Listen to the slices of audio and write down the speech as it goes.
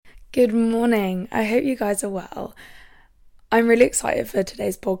Good morning. I hope you guys are well. I'm really excited for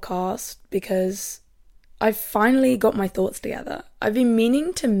today's podcast because I've finally got my thoughts together. I've been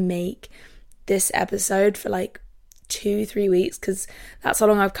meaning to make this episode for like 2-3 weeks because that's how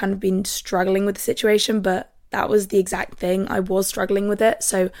long I've kind of been struggling with the situation, but that was the exact thing. I was struggling with it,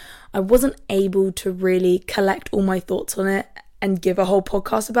 so I wasn't able to really collect all my thoughts on it and give a whole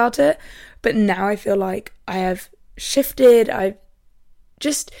podcast about it. But now I feel like I have shifted, I've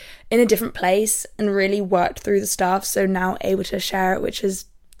just in a different place and really worked through the stuff, so now able to share it, which is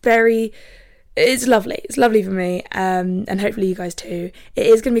it's lovely for me, and hopefully you guys too. It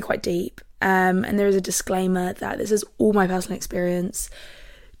is going to be quite deep, and there is a disclaimer that this is all my personal experience.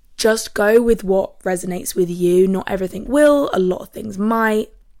 Just go with what resonates with you. Not everything will, a lot of things might,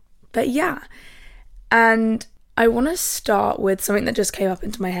 but yeah. And I want to start with something that just came up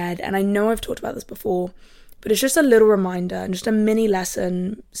into my head, and I know I've talked about this before, but it's just a little reminder and just a mini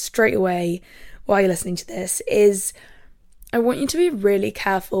lesson straight away while you're listening to this is I want you to be really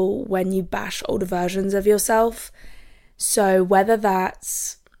careful when you bash older versions of yourself. So whether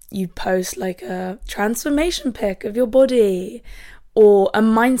that's you post like a transformation pic of your body or a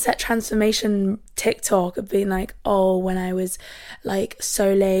mindset transformation TikTok of being like, oh, when I was like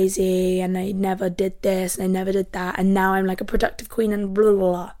so lazy and I never did this and I never did that and now I'm like a productive queen and blah, blah,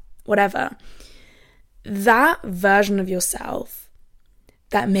 blah, whatever. That version of yourself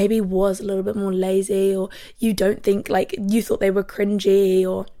that maybe was a little bit more lazy, or you don't think like you thought they were cringy,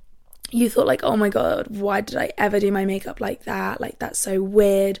 or you thought like, oh my God, why did I ever do my makeup like that? Like, that's so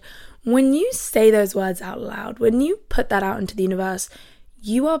weird. When you say those words out loud, when you put that out into the universe,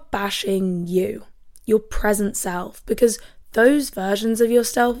 you are bashing you, your present self, because those versions of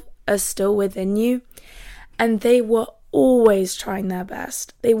yourself are still within you and they were always trying their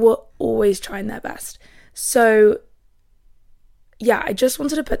best. So, yeah, I just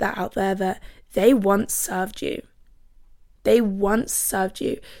wanted to put that out there that they once served you.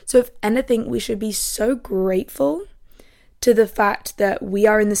 So if anything, we should be so grateful to the fact that we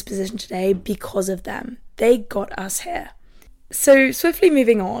are in this position today because of them. They got us here. So swiftly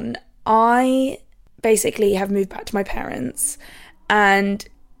moving on, I basically have moved back to my parents and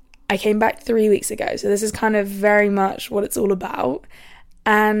I came back 3 weeks ago. So this is kind of very much what it's all about.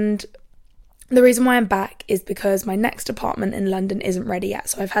 And the reason why I'm back is because my next apartment in London isn't ready yet.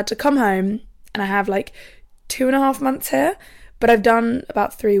 So I've had to come home and I have like 2.5 months here, but I've done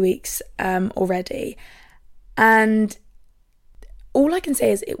about 3 weeks already. And all I can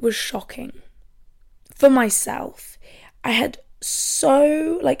say is it was shocking for myself. I had this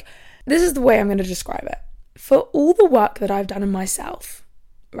is the way I'm going to describe it. For all the work that I've done in myself,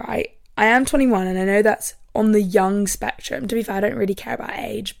 right? I am 21 and I know that's on the young spectrum. To be fair, I don't really care about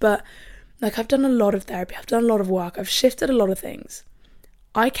age, but like I've done a lot of therapy, I've done a lot of work, I've shifted a lot of things.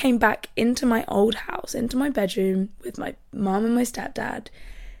 I came back into my old house, into my bedroom with my mum and my stepdad.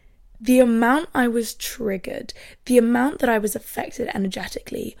 The amount I was triggered, the amount that I was affected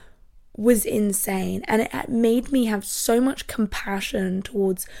energetically was insane. And it made me have so much compassion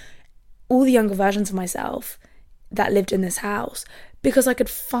towards all the younger versions of myself that lived in this house because I could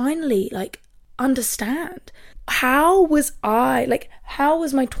finally understand. How was my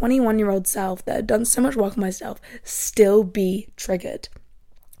 21-year-old self that had done so much work on myself still be triggered?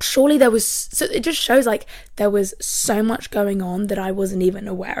 Surely so it just shows there was so much going on that I wasn't even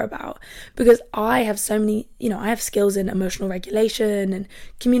aware about, because I have so many, I have skills in emotional regulation and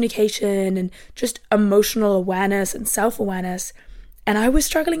communication and just emotional awareness and self-awareness, and I was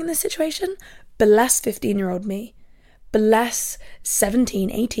struggling in this situation. Bless 15-year-old me. Bless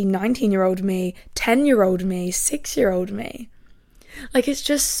 17, 18, 19-year-old me, 10-year-old me, 6-year-old me. It's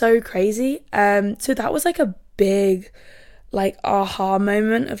just so crazy. So that was a big aha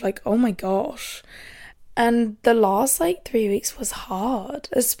moment of oh my gosh. And the last 3 weeks was hard,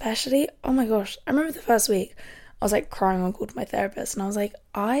 especially, oh my gosh, I remember the first week I was crying on call to my therapist and I was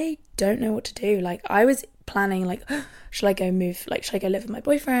I don't know what to do. I was planning should I go move, should I go live with my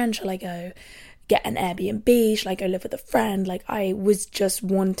boyfriend, should I go get an Airbnb, should I go live with a friend? I was just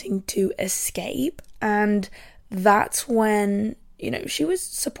wanting to escape. And that's when she was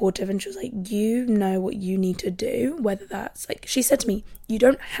supportive and she was you know what you need to do, whether that's she said to me, you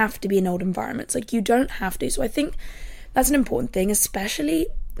don't have to be in old environments, you don't have to. So I think that's an important thing, especially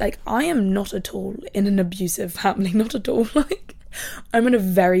I am not at all in an abusive family, not at all. I'm in a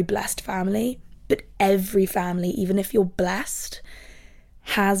very blessed family, but every family, even if you're blessed,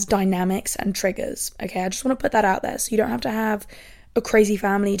 has dynamics and triggers. Okay, I just want to put that out there, so you don't have to have a crazy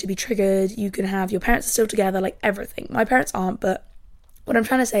family to be triggered. You can have your parents are still together, everything. My parents aren't, but what I'm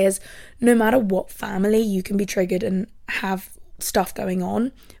trying to say is no matter what family, you can be triggered and have stuff going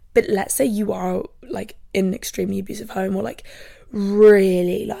on, But let's say you are like in an extremely abusive home, or like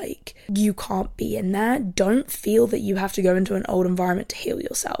really like you can't be in there. Don't feel that you have to go into an old environment to heal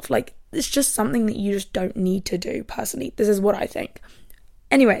yourself. Like, it's just something that you just don't need to do. Personally, this is what I think.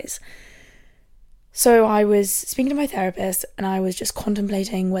 Anyways, so I was speaking to my therapist, and I was just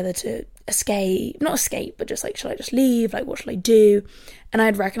contemplating whether to not escape, but just like, should I just leave? Like, what should I do? And I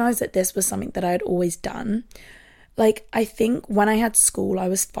had recognized that this was something that I had always done. Like, I think when I had school, I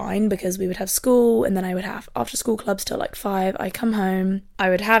was fine, because we would have school, and then I would have after school clubs till like 5. I'd come home, I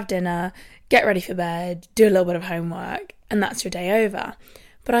would have dinner, get ready for bed, do a little bit of homework, and that's your day over.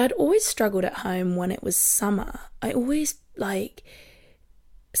 But I had always struggled at home when it was summer. I always like,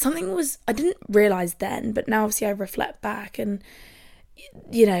 I didn't realize then, but now obviously I reflect back, and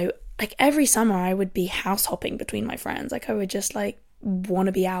you know, like every summer I would be house hopping between my friends. Like, I would just like want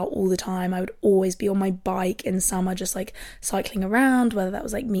to be out all the time. I would always be on my bike in summer, just like cycling around, whether that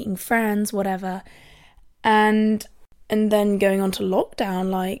was like meeting friends, whatever. And then going on to lockdown,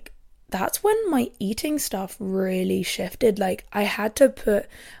 like that's when my eating stuff really shifted. Like, we had to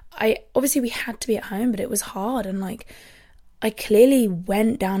be at home, but it was hard, and like I clearly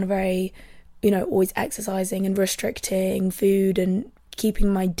went down a very, always exercising and restricting food and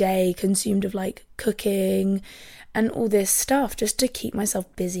keeping my day consumed of like cooking and all this stuff just to keep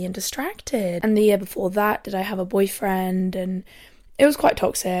myself busy and distracted. And the year before that, did I have a boyfriend, and it was quite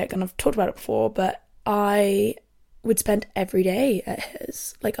toxic, and I've talked about it before, but I would spend every day at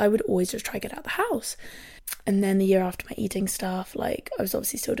his. Like, I would always just try to get out of the house. And then the year after my eating stuff, like I was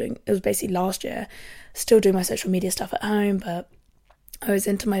obviously it was basically last year, still doing my social media stuff at home, but I was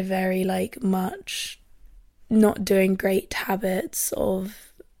into my very like much not doing great habits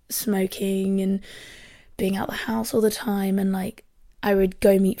of smoking and being out the house all the time. And like I would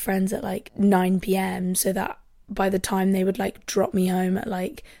go meet friends at like 9 p.m. so that by the time they would like drop me home at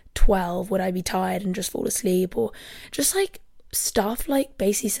like 12, would I be tired and just fall asleep, or just like stuff like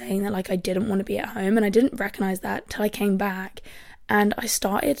basically saying that like I didn't want to be at home. And I didn't recognize that till I came back, and I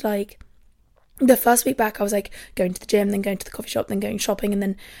started like the first week back I was like going to the gym, then going to the coffee shop, then going shopping, and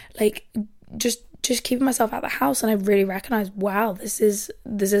then like just keeping myself out of the house. And I really recognized, wow, this is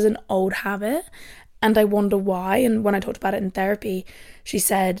an old habit, and I wonder why. And when I talked about it in therapy, she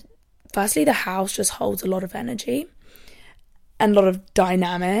said, firstly, the house just holds a lot of energy and a lot of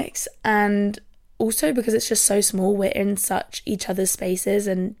dynamics, and also because it's just so small, we're in such each other's spaces,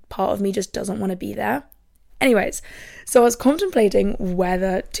 and part of me just doesn't want to be there. Anyways, so I was contemplating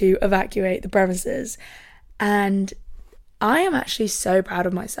whether to evacuate the premises, and I am actually so proud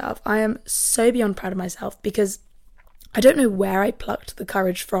of myself. I am so beyond proud of myself, because I don't know where I plucked the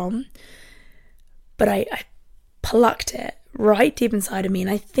courage from, but I plucked it right deep inside of me.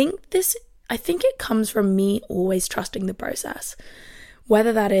 And I think it comes from me always trusting the process.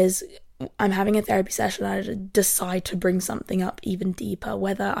 Whether that is I'm having a therapy session and I decide to bring something up even deeper,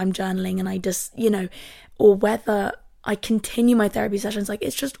 whether I'm journaling and I just, or whether I continue my therapy sessions. Like,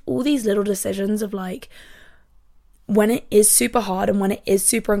 it's just all these little decisions of like, when it is super hard and when it is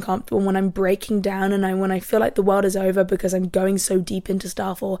super uncomfortable, when I'm breaking down and when I feel like the world is over because I'm going so deep into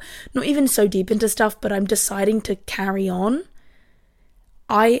stuff, or not even so deep into stuff, but I'm deciding to carry on,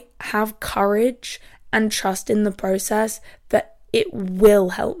 I have courage and trust in the process that it will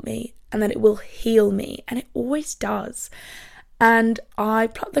help me and that it will heal me, and it always does. And I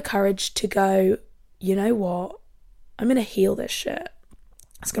plucked the courage to go, you know what, I'm going to heal this shit.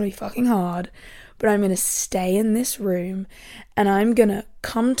 It's going to be fucking hard, but I'm going to stay in this room, and I'm going to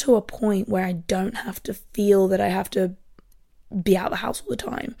come to a point where I don't have to feel that I have to be out of the house all the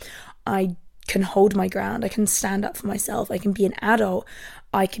time. I can hold my ground. I can stand up for myself. I can be an adult.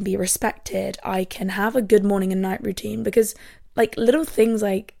 I can be respected. I can have a good morning and night routine, because like little things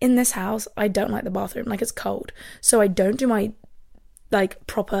like in this house, I don't like the bathroom. Like, it's cold. So I don't do my like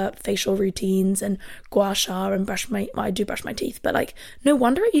proper facial routines and gua sha and I do brush my teeth, but like no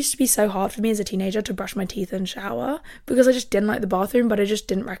wonder it used to be so hard for me as a teenager to brush my teeth and shower, because I just didn't like the bathroom, but I just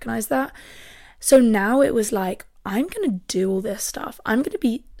didn't recognize that. So now it was like, I'm gonna do all this stuff. I'm gonna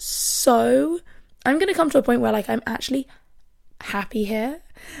come to a point where like I'm actually happy here,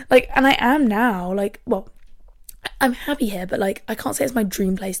 like, and I am now. Like, well, I'm happy here, but like I can't say it's my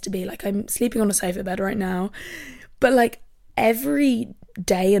dream place to be. Like, I'm sleeping on a sofa bed right now, but like every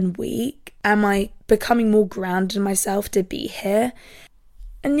day and week am I becoming more grounded in myself to be here.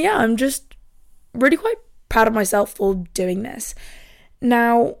 And yeah, I'm just really quite proud of myself for doing this.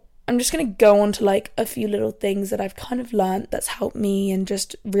 Now, I'm just going to go on to like a few little things that I've kind of learned that's helped me, and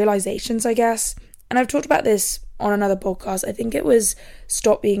just realizations, I guess. And I've talked about this on another podcast. I think it was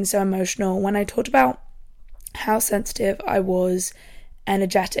Stop Being So Emotional, when I talked about how sensitive I was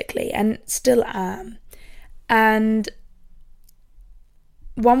energetically, and still am. And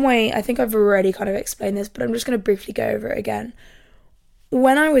one way, I think I've already kind of explained this, but I'm just going to briefly go over it again.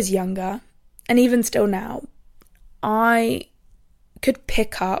 When I was younger, and even still now, I could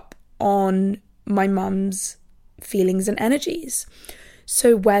pick up on my mum's feelings and energies.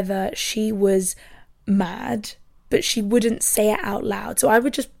 So whether she was mad, but she wouldn't say it out loud, so I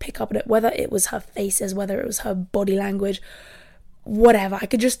would just pick up on it, whether it was her faces, whether it was her body language, whatever, I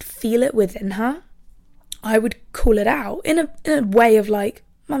could just feel it within her. I would call it out in a way of like,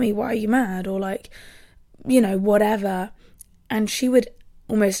 Mummy, why are you mad? Or like, whatever. And she would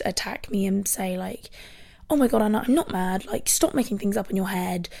almost attack me and say like, oh my God, Anna, I'm not mad. Like, stop making things up in your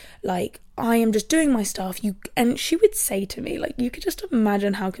head. Like, I am just doing my stuff. And she would say to me, like, you could just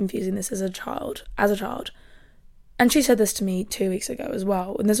imagine how confusing this is as a child. And she said this to me 2 weeks ago as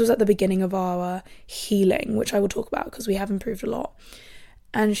well. And this was at the beginning of our healing, which I will talk about because we have improved a lot.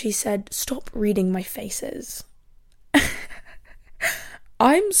 And she said, stop reading my faces.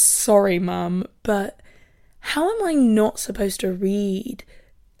 I'm sorry, Mum, but how am I not supposed to read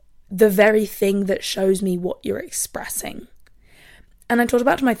the very thing that shows me what you're expressing? And I talked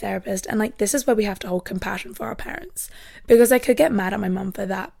about it to my therapist, and like, this is where we have to hold compassion for our parents, because I could get mad at my mum for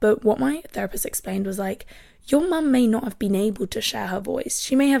that. But what my therapist explained was like, your mum may not have been able to share her voice.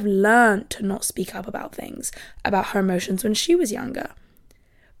 She may have learned to not speak up about things, about her emotions when she was younger.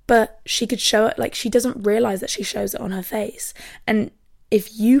 But she could show it, like, she doesn't realize that she shows it on her face. And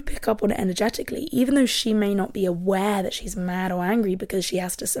if you pick up on it energetically, even though she may not be aware that she's mad or angry because she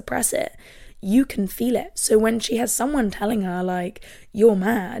has to suppress it, you can feel it. So when she has someone telling her, like, you're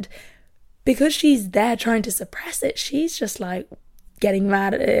mad, because she's there trying to suppress it, she's just, like, getting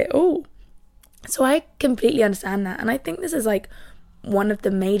mad at it all. So I completely understand that. And I think this is, like, one of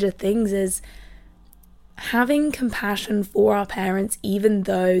the major things is having compassion for our parents, even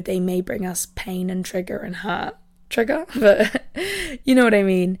though they may bring us pain and trigger and hurt. But you know what I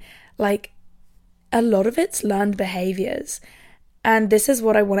mean? Like, a lot of it's learned behaviors. And this is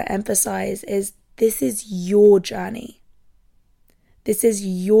what I want to emphasize is this is your journey. This is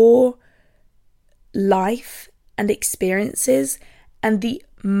your life and experiences. And the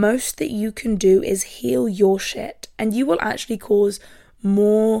most that you can do is heal your shit. And you will actually cause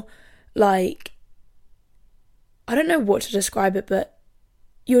more, like, I don't know what to describe it, but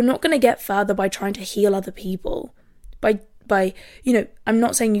you're not going to get further by trying to heal other people. By I'm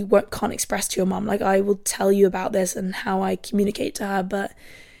not saying you can't express to your mum. Like, I will tell you about this and how I communicate to her, but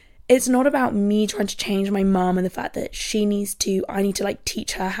it's not about me trying to change my mum and the fact that I need to like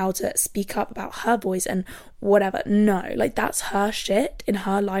teach her how to speak up about her voice and whatever. No, like, that's her shit in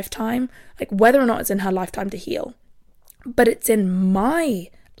her lifetime. Like, whether or not it's in her lifetime to heal, but it's in my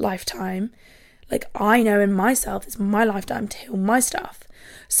lifetime. Like, I know in myself, it's my lifetime to heal my stuff.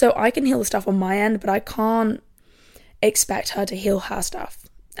 So I can heal the stuff on my end, but I can't expect her to heal her stuff.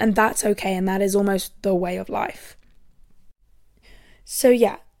 And that's okay, and that is almost the way of life. So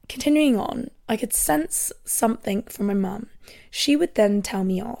yeah, continuing on, I could sense something from my mum. She would then tell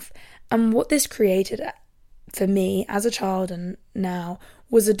me off. And what this created for me as a child and now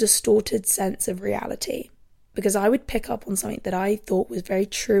was a distorted sense of reality. Because I would pick up on something that I thought was very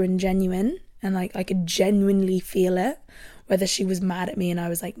true and genuine, and like I could genuinely feel it, whether she was mad at me and I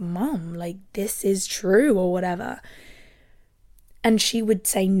was like, Mum, like, this is true or whatever. And she would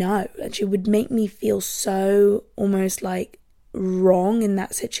say no, and she would make me feel so almost like wrong in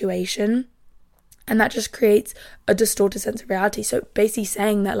that situation. And that just creates a distorted sense of reality. So basically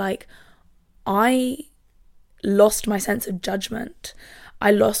saying that, like, I lost my sense of judgment. I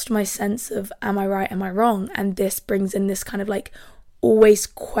lost my sense of, am I right, am I wrong? And this brings in this kind of like always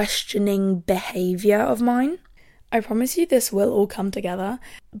questioning behavior of mine. I promise you this will all come together,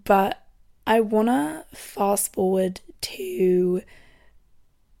 but I want to fast forward to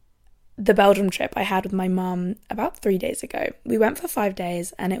the Belgium trip I had with my mum about 3 days ago. We went for 5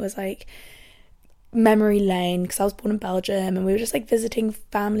 days and it was like memory lane because I was born in Belgium, and we were just like visiting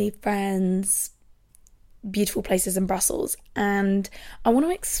family, friends, beautiful places in Brussels. And I want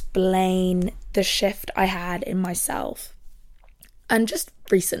to explain the shift I had in myself. And just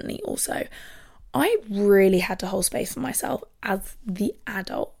recently also, I really had to hold space for myself as the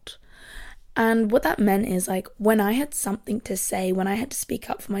adult. And what that meant is, like, when I had something to say, when I had to speak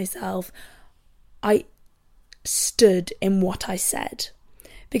up for myself, I stood in what I said.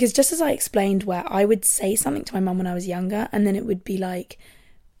 Because just as I explained, where I would say something to my mum when I was younger, and then it would be like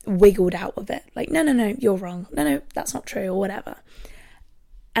wiggled out of it. Like, no, you're wrong. No, that's not true, or whatever.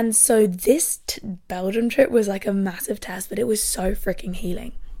 And so this Belgium trip was like a massive test, but it was so freaking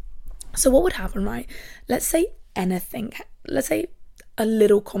healing. So what would happen, right? Let's say a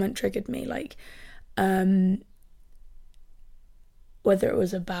little comment triggered me, like whether it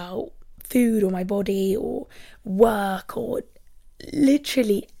was about food or my body or work or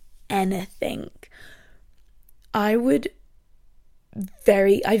literally anything, I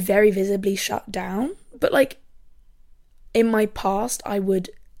very visibly shut down. But like in my past, I would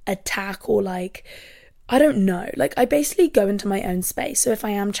attack or like, I don't know, like I basically go into my own space. So if I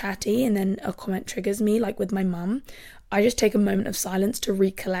am chatty and then a comment triggers me, like with my mum, I just take a moment of silence to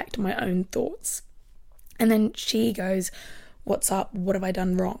recollect my own thoughts. And then she goes, "What's up? What have I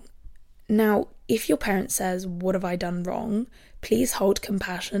done wrong?" Now, if your parent says, "What have I done wrong?" please hold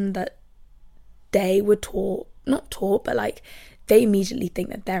compassion that they were not taught, but like they immediately think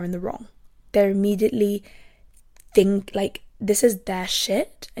that they're in the wrong. They immediately think like this is their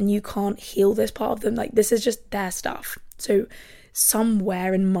shit and you can't heal this part of them. Like this is just their stuff. So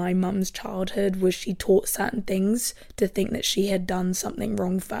somewhere in my mum's childhood was she taught certain things to think that she had done something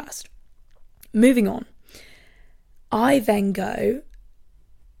wrong first. Moving on. I then go,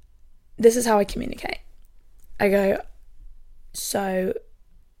 this is how I communicate. I go, so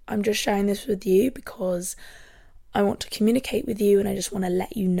I'm just sharing this with you because I want to communicate with you and I just want to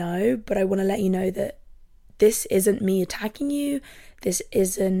let you know, but I want to let you know that this isn't me attacking you. This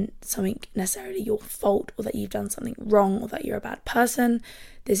isn't something necessarily your fault or that you've done something wrong or that you're a bad person.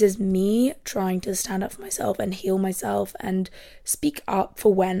 This is me trying to stand up for myself and heal myself and speak up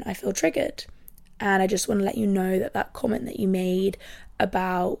for when I feel triggered. And I just want to let you know that that comment that you made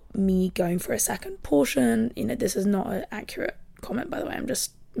about me going for a second portion, this is not an accurate comment, by the way, I'm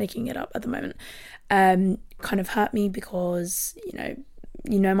just making it up at the moment, kind of hurt me because,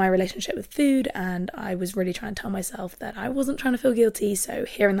 you know my relationship with food, and I was really trying to tell myself that I wasn't trying to feel guilty, so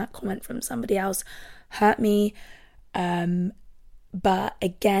hearing that comment from somebody else hurt me. But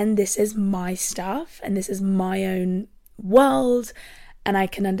again, this is my stuff and this is my own world, and I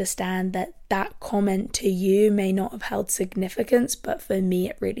can understand that that comment to you may not have held significance, but for me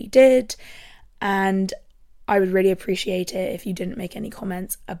it really did. And I would really appreciate it if you didn't make any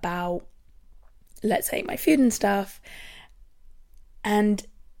comments about, let's say, my food and stuff. And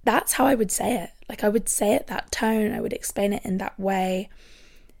that's how I would say it. Like I would say it that tone, I would explain it in that way.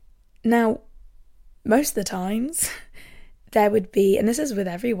 Now, most of the times there would be, and this is with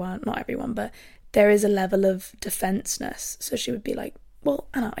everyone, not everyone, but there is a level of defenseness. So she would be like, well,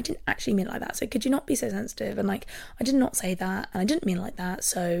 Anna, I didn't actually mean it like that, so could you not be so sensitive? And like, I did not say that, and I didn't mean it like that,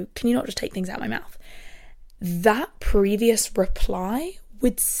 so can you not just take things out of my mouth? That previous reply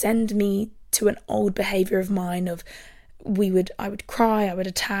would send me to an old behaviour of mine of I would cry, I would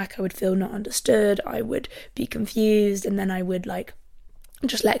attack, I would feel not understood, I would be confused, and then I would like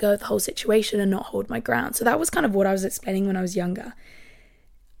just let go of the whole situation and not hold my ground. So that was kind of what I was explaining when I was younger.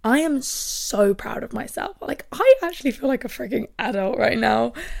 I am so proud of myself. Like, I actually feel like a freaking adult right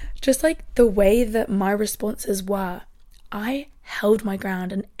now. Just like the way that my responses were. I held my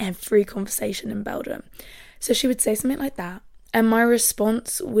ground in every conversation in Belgium. So she would say something like that, and my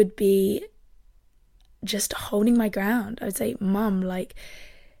response would be just holding my ground. I would say, Mum, like,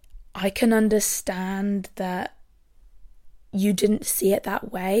 I can understand that you didn't see it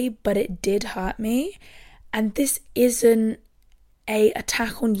that way, but it did hurt me. And this isn't a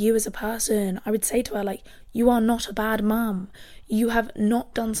attack on you as a person. I would say to her, like, you are not a bad mum. You have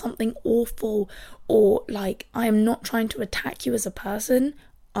not done something awful, or like, I am not trying to attack you as a person.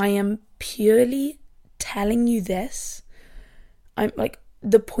 I am purely telling you this. I'm like,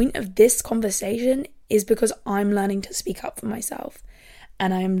 the point of this conversation is because I'm learning to speak up for myself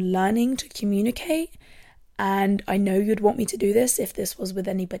and I am learning to communicate, and I know you'd want me to do this if this was with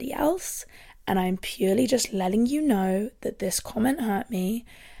anybody else, and I'm purely just letting you know that this comment hurt me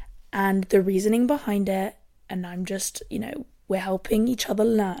and the reasoning behind it, and I'm just, we're helping each other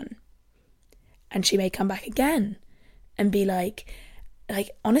learn. And she may come back again and be like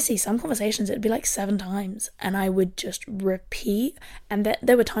honestly, some conversations it'd be like 7 times, and I would just repeat, and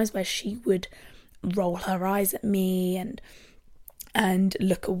there were times where she would roll her eyes at me and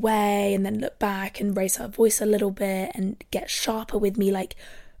look away and then look back and raise her voice a little bit and get sharper with me, like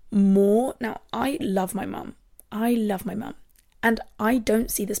more. Now, I love my mum, and I don't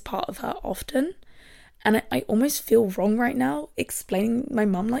see this part of her often, and I almost feel wrong right now explaining my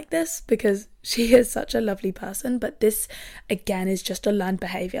mum like this because she is such a lovely person, but this again is just a learned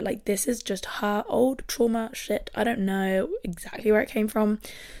behaviour. Like, this is just her old trauma shit. I don't know exactly where it came from,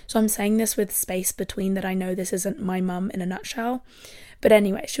 so I'm saying this with space between that. I know this isn't my mum in a nutshell, but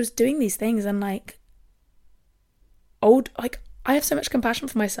anyway, she was doing these things, and I have so much compassion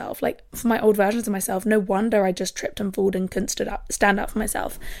for myself, like for my old versions of myself. No wonder I just tripped and fallen and couldn't stand up for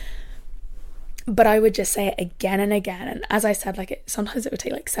myself. But I would just say it again and again. And as I said, like sometimes it would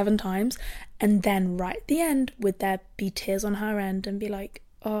take like 7 times. And then right at the end, would there be tears on her end and be like,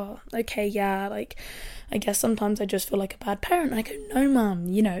 oh, okay, yeah, like, I guess sometimes I just feel like a bad parent. And I go, no, mum,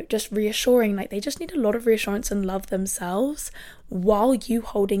 just reassuring. Like, they just need a lot of reassurance and love themselves while you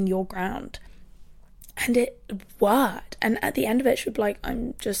holding your ground. And it worked. And at the end of it, she'd be like,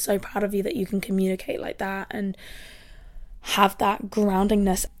 I'm just so proud of you that you can communicate like that and have that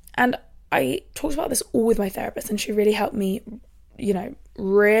groundingness. And I talked about this all with my therapist, and she really helped me,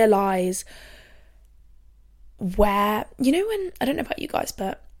 realize where, when, I don't know about you guys,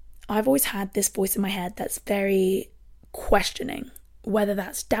 but I've always had this voice in my head that's very questioning, whether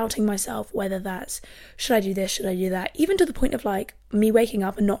that's doubting myself, whether that's, should I do this, should I do that, even to the point of like me waking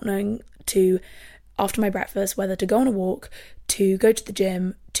up and not knowing after my breakfast, whether to go on a walk, to go to the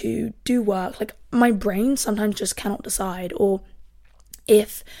gym, to do work. Like, my brain sometimes just cannot decide. Or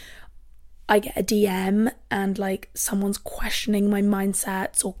if I get a DM and like someone's questioning my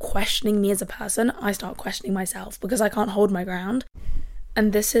mindsets or questioning me as a person, I start questioning myself because I can't hold my ground.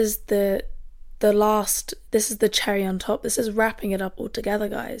 And this is this is the cherry on top. This is wrapping it up all together,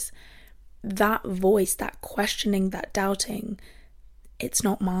 guys. That voice, that questioning, that doubting, it's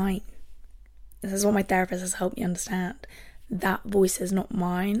not mine. This is what my therapist has helped me understand. That voice is not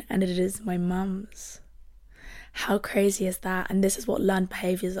mine, and it is my mum's. How crazy is that? And this is what learned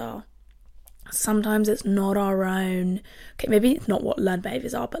behaviours are. Sometimes it's not our own. Okay, maybe it's not what learned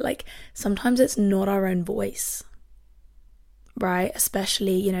behaviours are, but like sometimes it's not our own voice, right?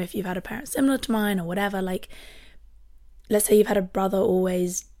 Especially, if you've had a parent similar to mine or whatever. Like, let's say you've had a brother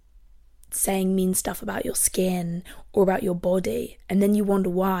always saying mean stuff about your skin or about your body, and then you wonder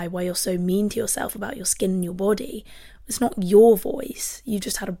why you're so mean to yourself about your skin and your body. It's not your voice. You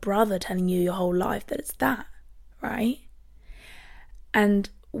just had a brother telling you your whole life that it's that, right? And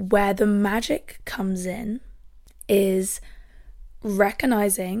where the magic comes in is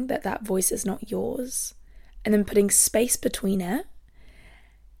recognizing that that voice is not yours, and then putting space between it,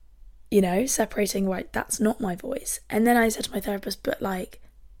 separating, right, that's not my voice. And then I said to my therapist, but like,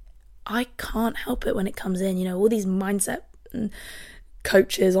 I can't help it when it comes in. All these mindset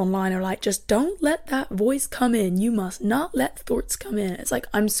coaches online are like, just don't let that voice come in. You must not let thoughts come in. It's like,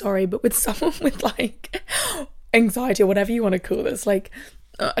 I'm sorry, but with someone with like anxiety or whatever you want to call this, like,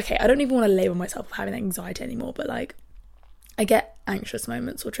 okay, I don't even want to label myself with having anxiety anymore, but like, I get anxious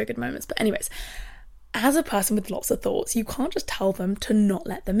moments or triggered moments. But anyways, as a person with lots of thoughts, you can't just tell them to not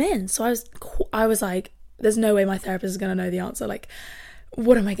let them in. So I was like, there's no way my therapist is going to know the answer. Like,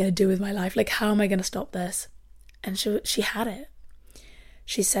 what am I going to do with my life? Like, how am I going to stop this? And she had it.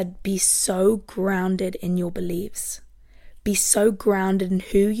 She said, be so grounded in your beliefs. Be so grounded in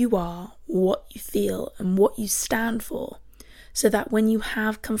who you are, what you feel, and what you stand for. So that when you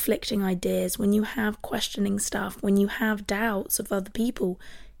have conflicting ideas, when you have questioning stuff, when you have doubts of other people,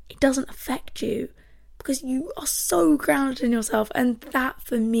 it doesn't affect you because you are so grounded in yourself. And that,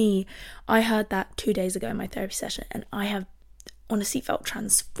 for me, I heard that 2 days ago in my therapy session, and I have honestly felt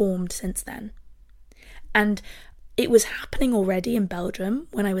transformed since then. And it was happening already in Belgium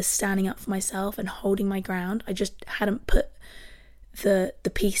when I was standing up for myself and holding my ground. I just hadn't put the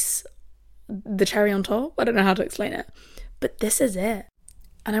cherry on top. I don't know how to explain it. But this is it.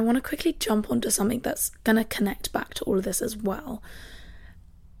 And I want to quickly jump onto something that's going to connect back to all of this as well.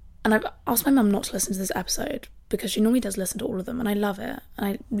 And I've asked my mum not to listen to this episode because she normally does listen to all of them, and I love it. And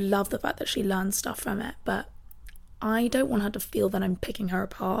I love the fact that she learns stuff from it. But I don't want her to feel that I'm picking her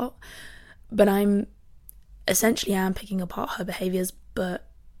apart. But I'm picking apart her behaviours, but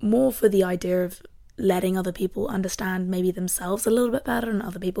more for the idea of letting other people understand maybe themselves a little bit better and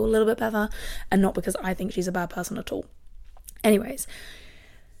other people a little bit better, and not because I think she's a bad person at all. Anyways,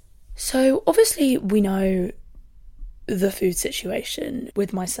 so obviously we know the food situation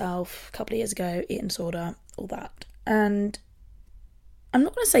with myself a couple of years ago, eating disorder, all that. And I'm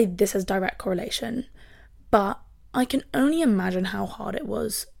not going to say this has direct correlation, but I can only imagine how hard it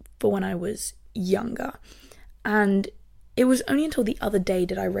was for when I was younger. And it was only until the other day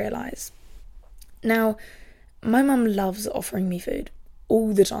did I realise. Now, my mum loves offering me food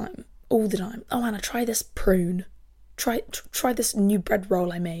all the time. Oh, Anna, try this prune. Try this new bread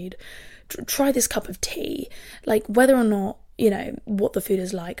roll I made. Try this cup of tea. Like, whether or not, what the food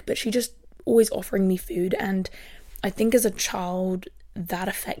is like, but she just always offering me food. And I think as a child, that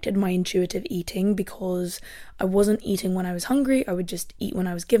affected my intuitive eating because I wasn't eating when I was hungry. I would just eat when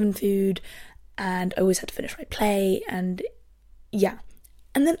I was given food, and I always had to finish my plate. And yeah.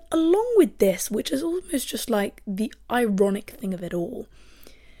 And then along with this, which is almost just like the ironic thing of it all,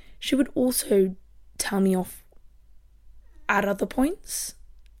 she would also tell me off at other points.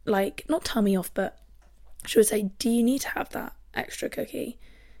 like, not tell me off, but she would say, do you need to have that extra cookie?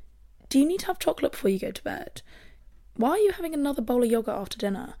 Do you need to have chocolate before you go to bed? Why are you having another bowl of yogurt after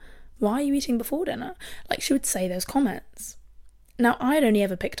dinner? Why are you eating before dinner? Like, she would say those comments. Now, I'd only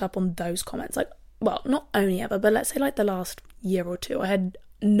ever picked up on those comments, like, well, not only ever, but let's say like the last year or two, I had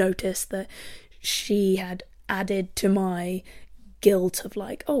noticed that she had added to my guilt of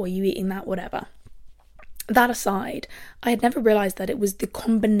like, oh, are you eating that, whatever. That aside, I had never realised that it was the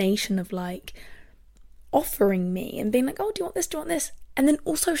combination of like offering me and being like, oh, do you want this, do you want this? And then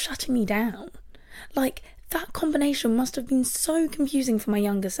also shutting me down. Like, that combination must have been so confusing for my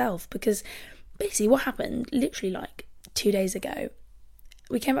younger self, because basically what happened, literally like 2 days ago,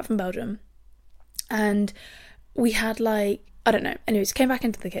 we came back from Belgium and we had like, I don't know, anyways, came back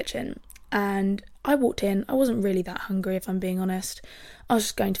into the kitchen and I walked in. I wasn't really that hungry, if I'm being honest. I was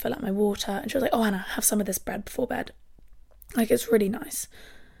just going to fill up my water and she was like, oh, Anna, have some of this bread before bed. Like, it's really nice.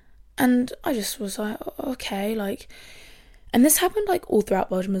 And I just was like, okay, like, and this happened like all throughout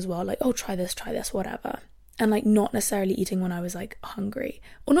Belgium as well, like, oh, try this, whatever. And like not necessarily eating when I was like hungry,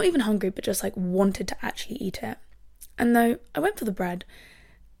 or not even hungry, but just like wanted to actually eat it. And though I went for the bread,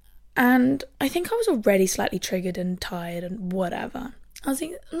 and I think I was already slightly triggered and tired and whatever. I was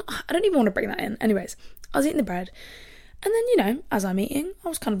eating, I don't even want to bring that in. Anyways, I was eating the bread, and then, you know, as I'm eating, I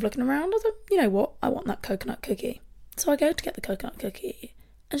was kind of looking around. I was like, you know what? I want that coconut cookie. So I go to get the coconut cookie,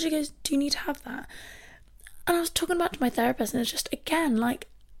 and she goes, do you need to have that? And I was talking about to my therapist, and it's just, again, like,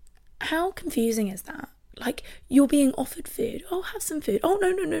 how confusing is that? Like, you're being offered food. Oh, have some food. Oh,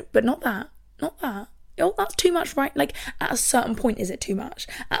 no, but not that. Oh, that's too much, right? Like, at a certain point, is it too much?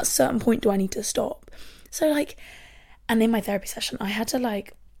 At a certain point, do I need to stop? So, like, and in my therapy session, I had to,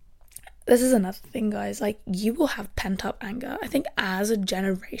 like, this is another thing, guys. Like, you will have pent-up anger. I think as a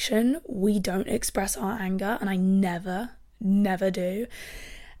generation, we don't express our anger, and I never do.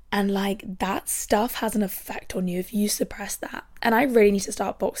 And, like, that stuff has an effect on you if you suppress that. And I really need to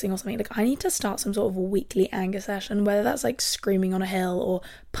start boxing or something. Like, I need to start some sort of a weekly anger session, whether that's, like, screaming on a hill or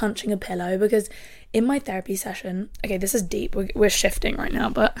punching a pillow. Because in my therapy session, okay, this is deep. We're shifting right now,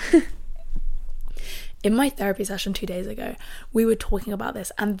 but in my therapy session 2 days ago, we were talking about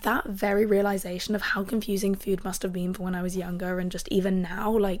this. And that very realization of how confusing food must have been for when I was younger, and just even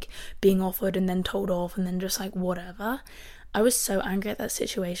now, like, being offered and then told off and then just, like, whatever. I was so angry at that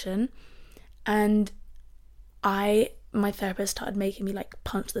situation, and my therapist started making me like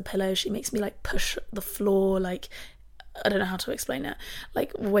punch the pillow. She makes me like push the floor, like, I don't know how to explain it,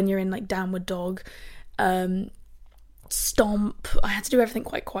 like when you're in like downward dog, stomp. I had to do everything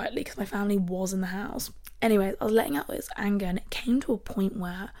quite quietly because my family was in the house. Anyway, I was letting out this anger, and it came to a point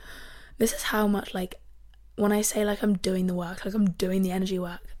where, this is how much, like, when I say like I'm doing the work, like I'm doing the energy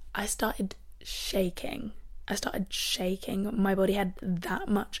work, I started shaking. My body had that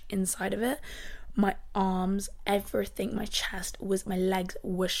much inside of it. My arms, everything, my chest, my legs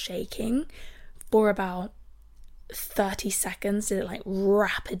were shaking for about 30 seconds. Did it like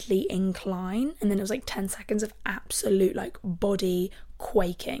rapidly incline, and then it was like 10 seconds of absolute like body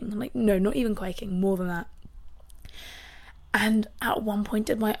quaking. Like, no, not even quaking, more than that. And at one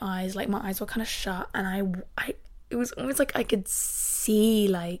point my eyes were kind of shut, and it was almost like I could see,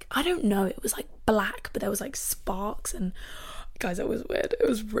 like, I don't know, it was like black, but there was like sparks, and guys, it was weird. It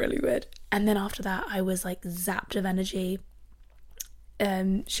was really weird. And then after that, I was like zapped of energy.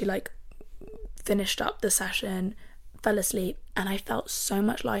 She like finished up the session, fell asleep, and I felt so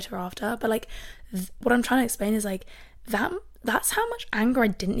much lighter after. But like, what I'm trying to explain is like that's how much anger I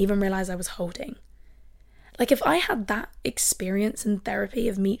didn't even realize I was holding. Like, if I had that experience in therapy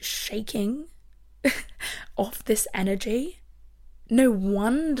of me shaking off this energy, no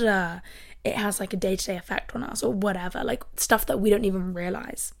wonder it has like a day-to-day effect on us or whatever, like stuff that we don't even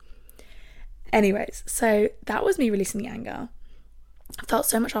realize. Anyways, so that was me releasing the anger. I felt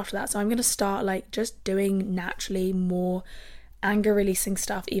so much after that, so I'm going to start like just doing naturally more anger releasing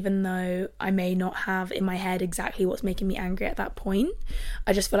stuff, even though I may not have in my head exactly what's making me angry at that point.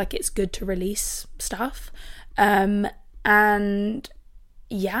 I just feel like it's good to release stuff. And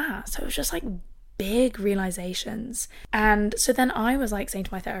yeah, so it was just like big realizations. And so then I was like saying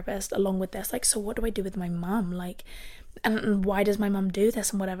to my therapist along with this, like, so what do I do with my mum? Like, and why does my mum do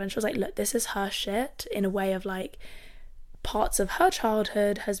this and whatever? And she was like, look, this is her shit, in a way of like, parts of her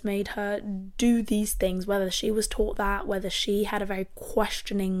childhood has made her do these things, whether she was taught that, whether she had a very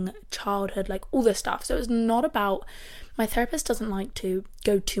questioning childhood, like all this stuff. So it's not about, my therapist doesn't like to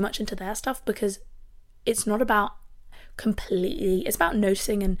go too much into their stuff, because it's not about completely, it's about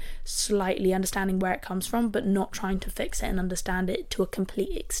noticing and slightly understanding where it comes from, but not trying to fix it and understand it to a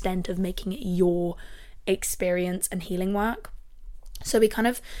complete extent of making it your experience and healing work. So we kind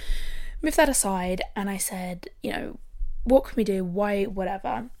of moved that aside, and I said, what can we do? Why,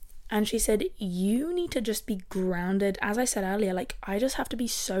 whatever. And she said, you need to just be grounded. As I said earlier, like, I just have to be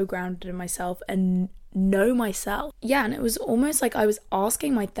so grounded in myself and know myself. Yeah, and it was almost like I was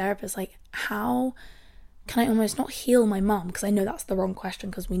asking my therapist, like, how can I almost not heal my mum? Because I know that's the wrong question,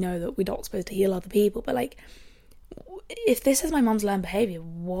 because we know that we're not supposed to heal other people. But, like, if this is my mum's learned behaviour,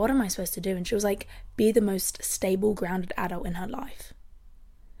 what am I supposed to do? And she was like, be the most stable, grounded adult in her life.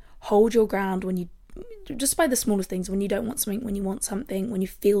 Hold your ground when you, just by the smallest things, when you don't want something, when you want something, when you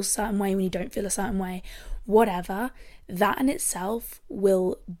feel a certain way, when you don't feel a certain way, whatever, that in itself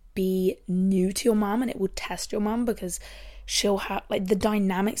will be new to your mum, and it will test your mum, because she'll have, like, the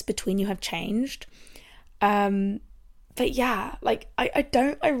dynamics between you have changed. But yeah, like,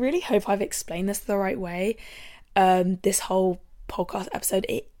 I really hope I've explained this the right way. This whole podcast episode,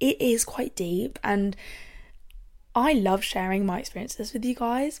 it is quite deep, and I love sharing my experiences with you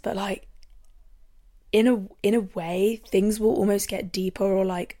guys, but, like, in a way, things will almost get deeper, or,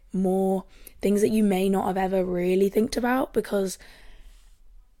 like, more things that you may not have ever really think about, because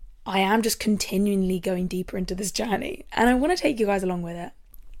I am just continually going deeper into this journey, and I want to take you guys along with it.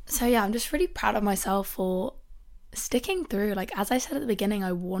 So yeah, I'm just really proud of myself for sticking through. Like, as I said at the beginning,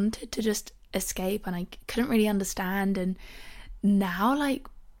 I wanted to just escape, and I couldn't really understand, and now like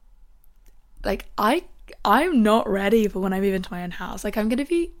I'm not ready for when I move into my own house. Like, I'm gonna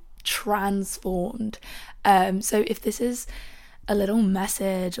be transformed. So if this is a little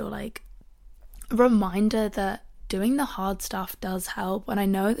message, or like a reminder that doing the hard stuff does help, and I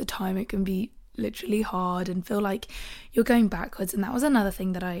know at the time it can be literally hard and feel like you're going backwards, and that was another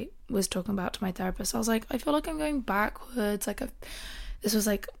thing that I was talking about to my therapist. I was like, I feel like I'm going backwards. Like, this was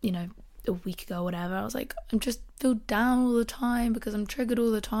like, a week ago or whatever. I was like, I just feel down all the time because I'm triggered all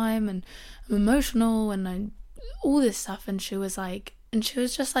the time, and I'm emotional, and all this stuff. And she was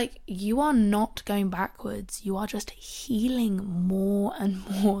just like, you are not going backwards, you are just healing more and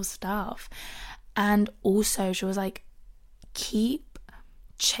more stuff. And also she was like, keep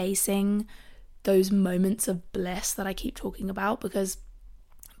chasing those moments of bliss that I keep talking about, because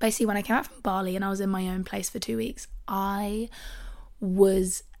basically when I came out from Bali and I was in my own place for 2 weeks, I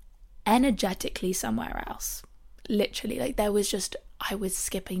was energetically somewhere else. Literally, like, I was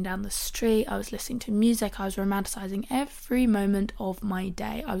skipping down the street, I was listening to music, I was romanticizing every moment of my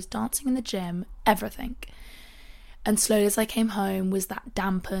day, I was dancing in the gym, everything. And slowly as I came home, was that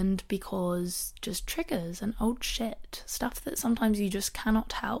dampened because just triggers and old shit, stuff that sometimes you just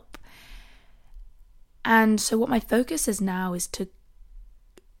cannot help. And so what my focus is now is to,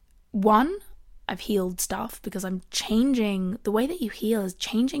 one, I've healed stuff, because I'm changing the way that you heal, is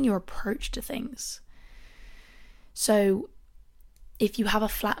changing your approach to things. So if you have a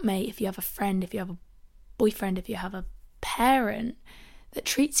flatmate, if you have a friend, if you have a boyfriend, if you have a parent that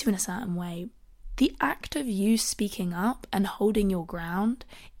treats you in a certain way, the act of you speaking up and holding your ground,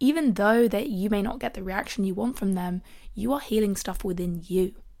 even though that you may not get the reaction you want from them, you are healing stuff within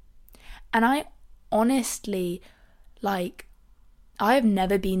you. And I honestly, like, I have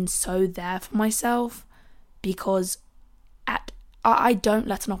never been so there for myself, because I don't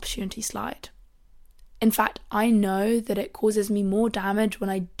let an opportunity slide. In fact, I know that it causes me more damage when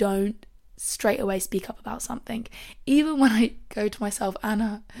I don't straight away speak up about something. Even when I go to myself,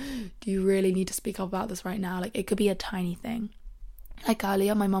 Anna, do you really need to speak up about this right now? Like, it could be a tiny thing. Like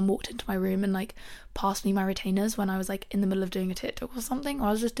earlier, my mum walked into my room and like passed me my retainers when I was like in the middle of doing a TikTok or something, or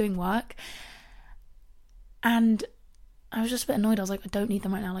I was just doing work. And I was just a bit annoyed. I was like, I don't need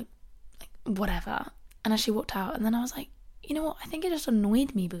them right now, like whatever. And as she walked out, and then I was like, you know what? I think it just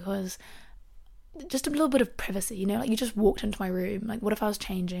annoyed me, because just a little bit of privacy, like you just walked into my room. Like, what if I was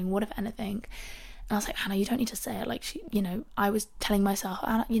changing? What if anything? And I was like, Hannah, you don't need to say it. Like, she, I was telling myself,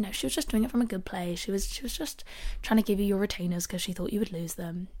 Anna, she was just doing it from a good place. She was just trying to give you your retainers because she thought you would lose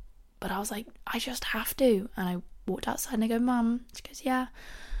them. But I was like, I just have to. And I walked outside and I go, Mum. She goes, yeah.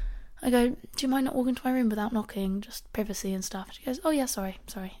 I go, do you mind not walking to my room without knocking? Just privacy and stuff. She goes, oh yeah, sorry,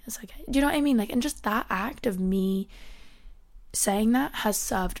 it's okay. Do you know what I mean? Like, and just that act of me saying that has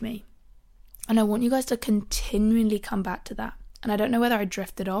served me. And I want you guys to continually come back to that. And I don't know whether I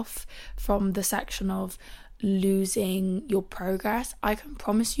drifted off from the section of losing your progress. I can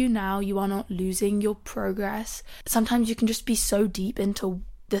promise you now, you are not losing your progress. Sometimes you can just be so deep into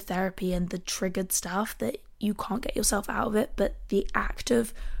the therapy and the triggered stuff that you can't get yourself out of it. But the act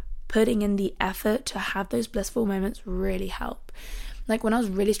of putting in the effort to have those blissful moments really help. Like, when I was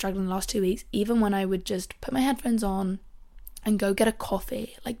really struggling the last 2 weeks, even when I would just put my headphones on and go get a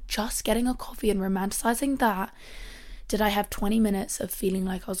coffee, like just getting a coffee and romanticizing that did I have 20 minutes of feeling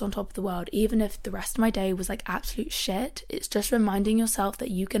like I was on top of the world, even if the rest of my day was like absolute shit? It's just reminding yourself that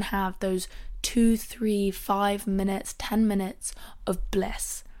you can have those 2, 3, 5 minutes, 10 minutes of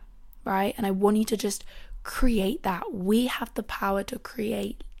bliss, right? And I want you to just create that. We have the power to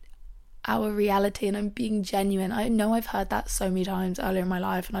create our reality, and I'm being genuine. I know I've heard that so many times earlier in my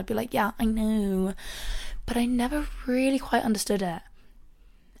life, and I'd be like, yeah, I know, but I never really quite understood it.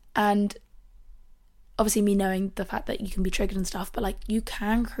 And obviously me knowing the fact that you can be triggered and stuff, but like you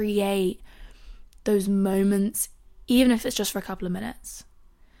can create those moments, even if it's just for a couple of minutes.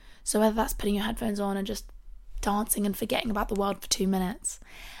 So whether that's putting your headphones on and just dancing and forgetting about the world for 2 minutes,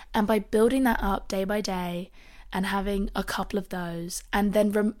 and by building that up day by day and having a couple of those, and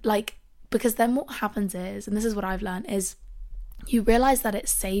then because then what happens is, and this is what I've learned, is you realize that it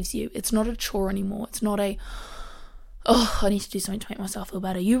saves you. It's not a chore anymore. It's not I need to do something to make myself feel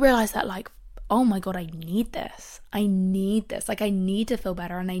better. You realize that like, oh my God, I need this. Like I need to feel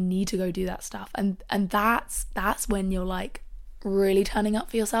better, and I need to go do that stuff. And that's when you're like really turning up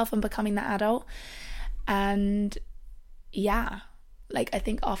for yourself and becoming that adult. And yeah, like I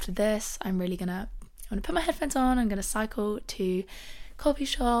think after this, I'm gonna put my headphones on. I'm gonna cycle to coffee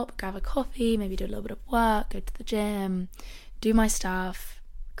shop, grab a coffee, maybe do a little bit of work, go to the gym, do my stuff,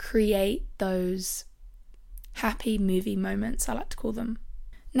 create those happy movie moments, I like to call them.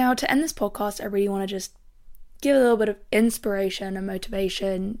 Now, to end this podcast, I really want to just give a little bit of inspiration and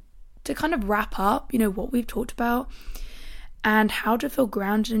motivation to kind of wrap up, what we've talked about and how to feel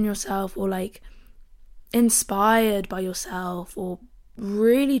grounded in yourself, or like inspired by yourself, or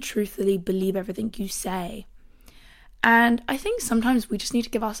really truthfully believe everything you say. And I think sometimes we just need to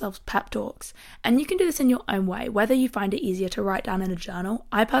give ourselves pep talks, and you can do this in your own way, whether you find it easier to write down in a journal.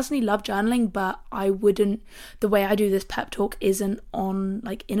 I personally love journaling, but the way I do this pep talk isn't on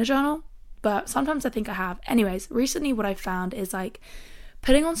like in a journal, but sometimes I think I have. Anyways, recently what I found is like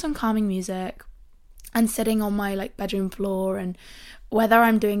putting on some calming music and sitting on my like bedroom floor, and whether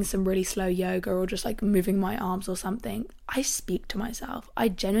I'm doing some really slow yoga or just like moving my arms or something, I speak to myself. I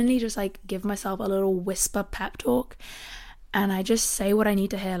genuinely just like give myself a little whisper pep talk, and I just say what I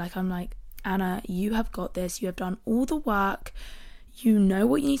need to hear. Like I'm like, Anna, you have got this. You have done all the work. You know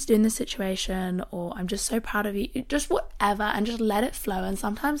what you need to do in this situation, or I'm just so proud of you. Just whatever, and just let it flow. And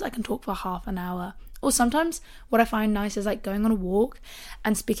sometimes I can talk for half an hour. Or sometimes what I find nice is like going on a walk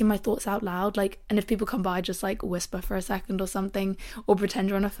and speaking my thoughts out loud. Like, and if people come by, just like whisper for a second or something, or pretend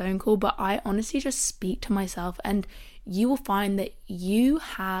you're on a phone call. But I honestly just speak to myself, and you will find that you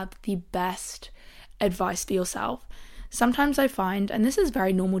have the best advice for yourself. Sometimes I find, and this is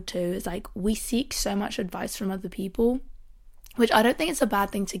very normal too, is like we seek so much advice from other people, which I don't think it's a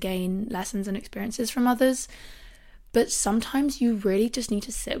bad thing to gain lessons and experiences from others. But sometimes you really just need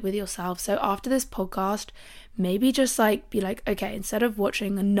to sit with yourself. So after this podcast, maybe just like be like, okay, instead of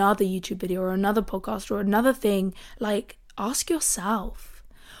watching another YouTube video or another podcast or another thing, like ask yourself,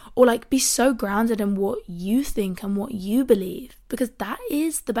 or like be so grounded in what you think and what you believe, because that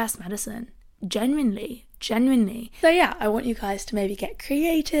is the best medicine. Genuinely. So yeah, I want you guys to maybe get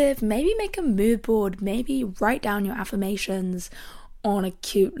creative, maybe make a mood board, maybe write down your affirmations on a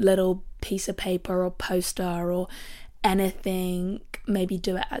cute little piece of paper or poster or anything. Maybe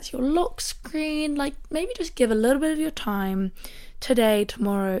do it as your lock screen. Like maybe just give a little bit of your time today,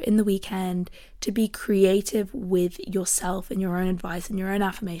 tomorrow, in the weekend to be creative with yourself and your own advice and your own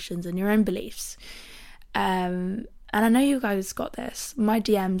affirmations and your own beliefs. And I know you guys got this. My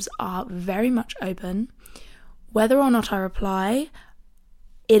DMs are very much open. Whether or not I reply,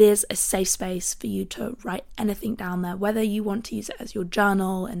 it is a safe space for you to write anything down there, whether you want to use it as your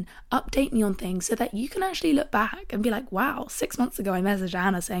journal and update me on things so that you can actually look back and be like, wow, 6 months ago I messaged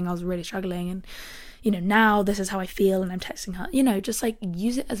Anna saying I was really struggling, and now this is how I feel, and I'm texting her. Just like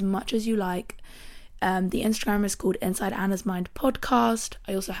use it as much as you like. The Instagram is called Inside Anna's Mind Podcast.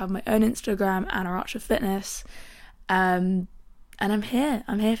 I also have my own Instagram, Anna Archer Fitness, and I'm here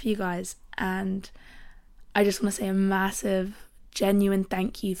for you guys. And I just want to say a massive, genuine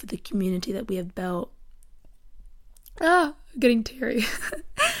thank you for the community that we have built. I'm getting teary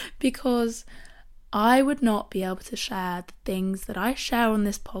because I would not be able to share the things that I share on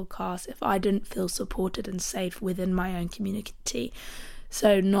this podcast if I didn't feel supported and safe within my own community.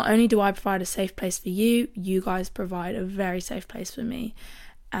 So not only do I provide a safe place for you, you guys provide a very safe place for me.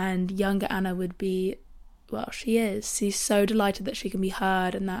 And younger Anna would be, she's so delighted that she can be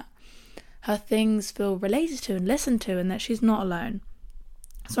heard and that her things feel related to and listened to, and that she's not alone.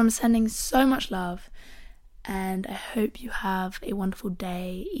 So I'm sending so much love, and I hope you have a wonderful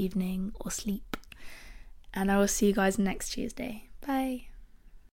day, evening, or sleep. And I will see you guys next Tuesday. Bye.